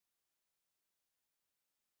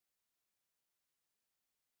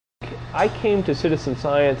I came to citizen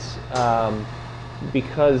science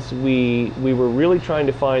because we were really trying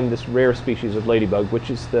to find this rare species of ladybug, which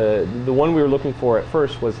is the one we were looking for at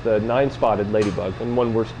first was the 9-spotted ladybug, and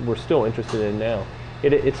one we're still interested in now.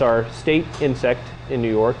 It's our state insect in New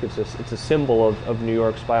York. It's a symbol of New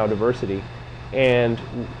York's biodiversity, and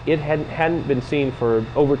it hadn't been seen for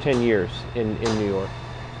over 10 years in New York.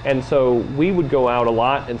 And so we would go out a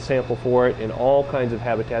lot and sample for it in all kinds of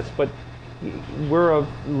habitats, but we're a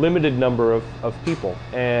limited number of people,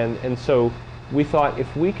 and so we thought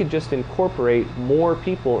if we could just incorporate more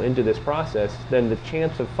people into this process, then the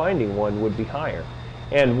chance of finding one would be higher.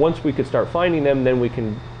 And once we could start finding them, then we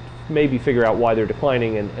can maybe figure out why they're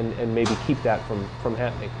declining and maybe keep that from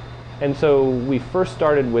happening. And so we first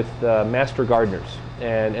started with master gardeners,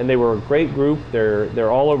 and they were a great group. They're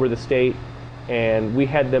all over the state, and we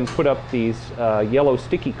had them put up these yellow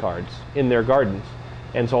sticky cards in their gardens.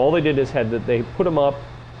 And so all they did is they put them up,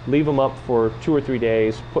 leave them up for 2 or 3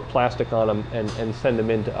 days, put plastic on them, and send them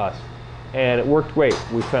in to us. And it worked great.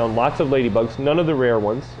 We found lots of ladybugs, none of the rare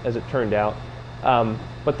ones, as it turned out.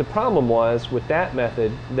 But the problem was, with that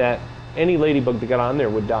method, that any ladybug that got on there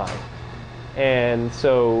would die. And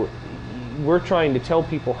so we're trying to tell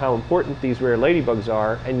people how important these rare ladybugs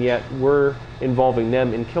are, and yet we're involving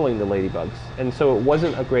them in killing the ladybugs. And so it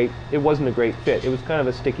wasn't a great fit. It was kind of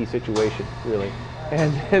a sticky situation, really.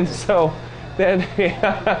 And so then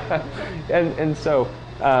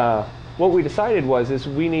what we decided is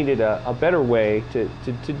we needed a better way to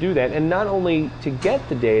do that, and not only to get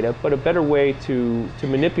the data, but a better way to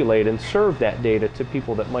manipulate and serve that data to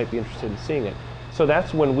people that might be interested in seeing it. So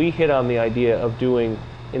that's when we hit on the idea of doing,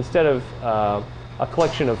 instead of a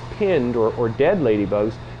collection of pinned or dead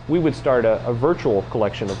ladybugs, we would start a virtual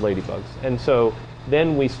collection of ladybugs. And so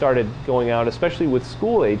then we started going out, especially with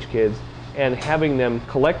school-age kids, and having them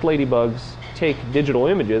collect ladybugs, take digital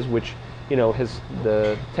images, which, you know,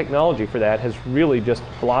 the technology for that has really just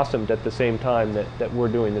blossomed at the same time that we're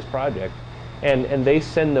doing this project. And they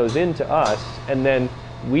send those in to us, and then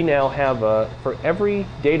we now have for every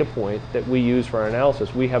data point that we use for our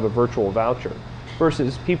analysis, we have a virtual voucher,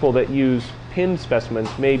 versus people that use pinned specimens,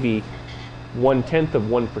 maybe 1/10 of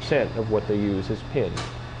 1% of what they use is pinned.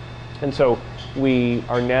 And so we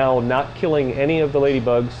are now not killing any of the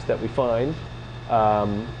ladybugs that we find.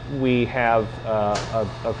 We have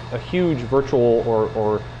a huge virtual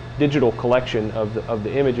or digital collection of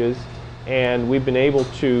the images, and we've been able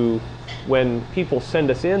to, when people send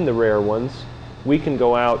us in the rare ones, we can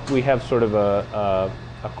go out. We have sort of a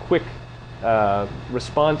quick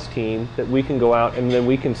response team that we can go out, and then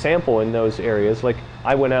we can sample in those areas. Like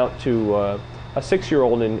I went out to a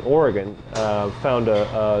 6-year-old in Oregon, found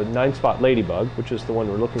a 9-spot ladybug, which is the one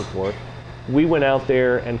we're looking for. We went out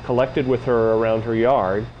there and collected with her around her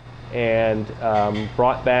yard, and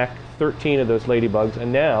brought back 13 of those ladybugs,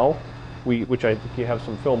 and now, which I think you have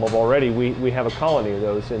some film of already, we have a colony of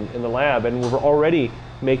those in the lab, and we're already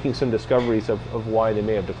making some discoveries of why they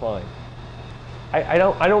may have declined. I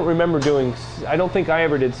don't remember doing, I don't think I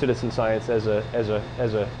ever did citizen science as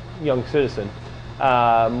a young citizen.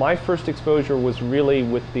 My first exposure was really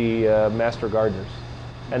with the master gardeners,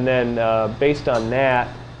 and then based on that,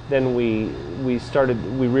 then we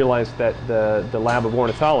realized that the Lab of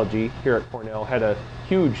Ornithology here at Cornell had a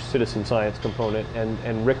huge citizen science component,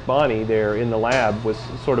 and Rick Bonney there in the lab was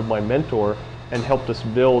sort of my mentor and helped us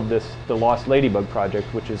build the Lost Ladybug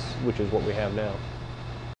project, which is what we have now.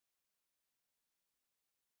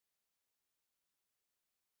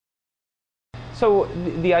 So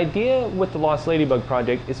the idea with the Lost Ladybug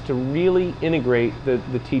project is to really integrate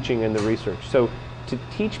the teaching and the research. So to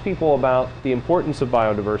teach people about the importance of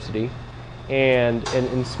biodiversity, and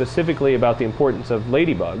specifically about the importance of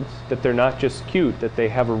ladybugs, that they're not just cute, that they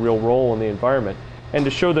have a real role in the environment, and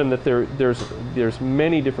to show them that there's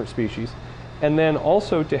many different species, and then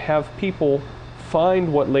also to have people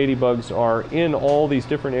find what ladybugs are in all these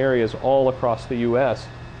different areas all across the US,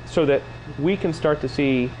 so that we can start to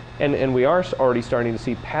see, and we are already starting to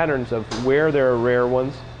see patterns of where there are rare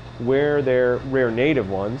ones, where there are rare native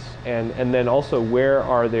ones, and then also where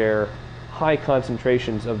are there high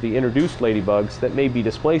concentrations of the introduced ladybugs that may be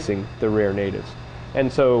displacing the rare natives.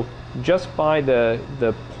 And so just by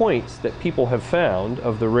the points that people have found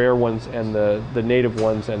of the rare ones and the native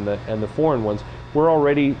ones and the foreign ones, we're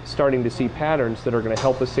already starting to see patterns that are going to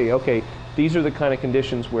help us see, okay, these are the kind of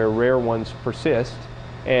conditions where rare ones persist,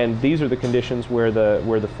 and these are the conditions where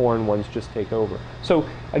the foreign ones just take over. So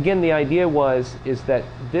again, the idea is that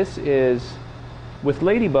this is, with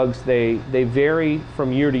ladybugs, they vary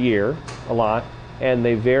from year to year a lot, and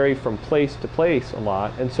they vary from place to place a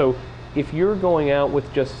lot. And so if you're going out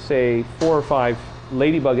with just, say, 4 or 5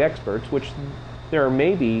 ladybug experts, which there are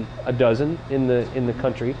maybe a dozen in the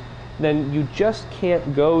country, then you just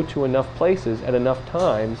can't go to enough places at enough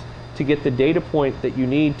times to get the data point that you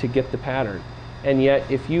need to get the pattern. And yet,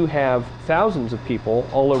 if you have thousands of people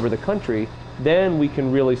all over the country, then we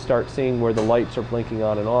can really start seeing where the lights are blinking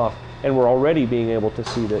on and off, and we're already being able to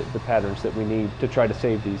see the patterns that we need to try to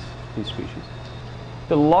save these species.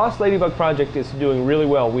 The Lost Ladybug project is doing really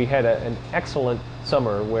well. We had an excellent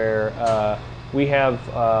summer where we have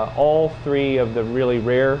all 3 of the really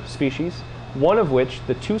rare species, one of which,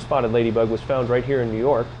 the 2-spotted ladybug, was found right here in New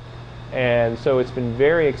York. And so it's been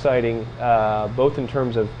very exciting, both in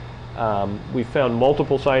terms of we've found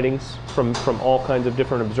multiple sightings from all kinds of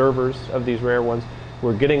different observers of these rare ones.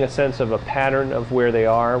 We're getting a sense of a pattern of where they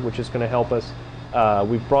are, which is going to help us.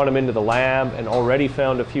 We've brought them into the lab and already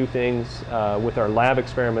found a few things with our lab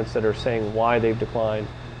experiments that are saying why they've declined.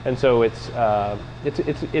 And so it's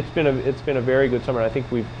been a very good summer. I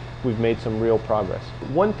think we've made some real progress.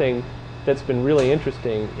 One thing that's been really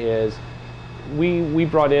interesting is we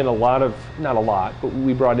brought in a lot of, not a lot, but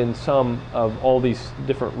we brought in some of all these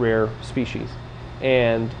different rare species.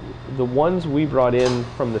 And the ones we brought in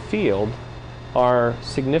from the field are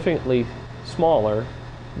significantly smaller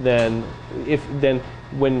than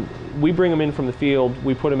when we bring them in from the field.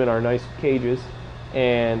 We put them in our nice cages,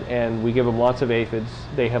 and we give them lots of aphids.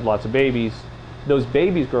 They have lots of babies. Those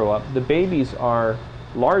babies grow up. The babies are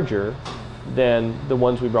larger than the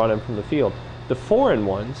ones we brought in from the field. The foreign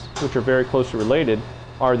ones, which are very closely related,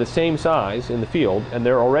 are the same size in the field, and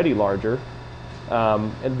they're already larger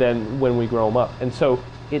than when we grow them up. And so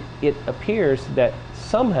it appears that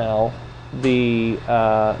somehow the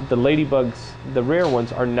ladybugs, the rare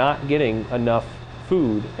ones, are not getting enough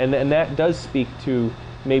food, and that does speak to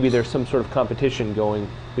maybe there's some sort of competition going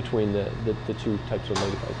between the 2 types of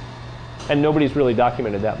ladybugs. And nobody's really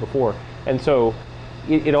documented that before. And so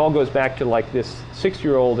it all goes back to like this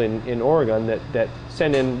 6-year-old in Oregon that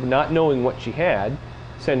sent in, not knowing what she had,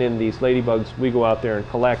 sent in these ladybugs. We go out there and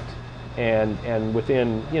collect, and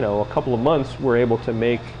within a couple of months we're able to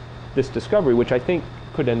make this discovery, which I think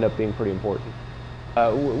could end up being pretty important.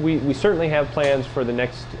 We certainly have plans for the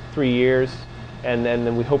next 3 years, and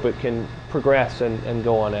then we hope it can progress and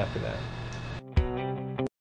go on after that.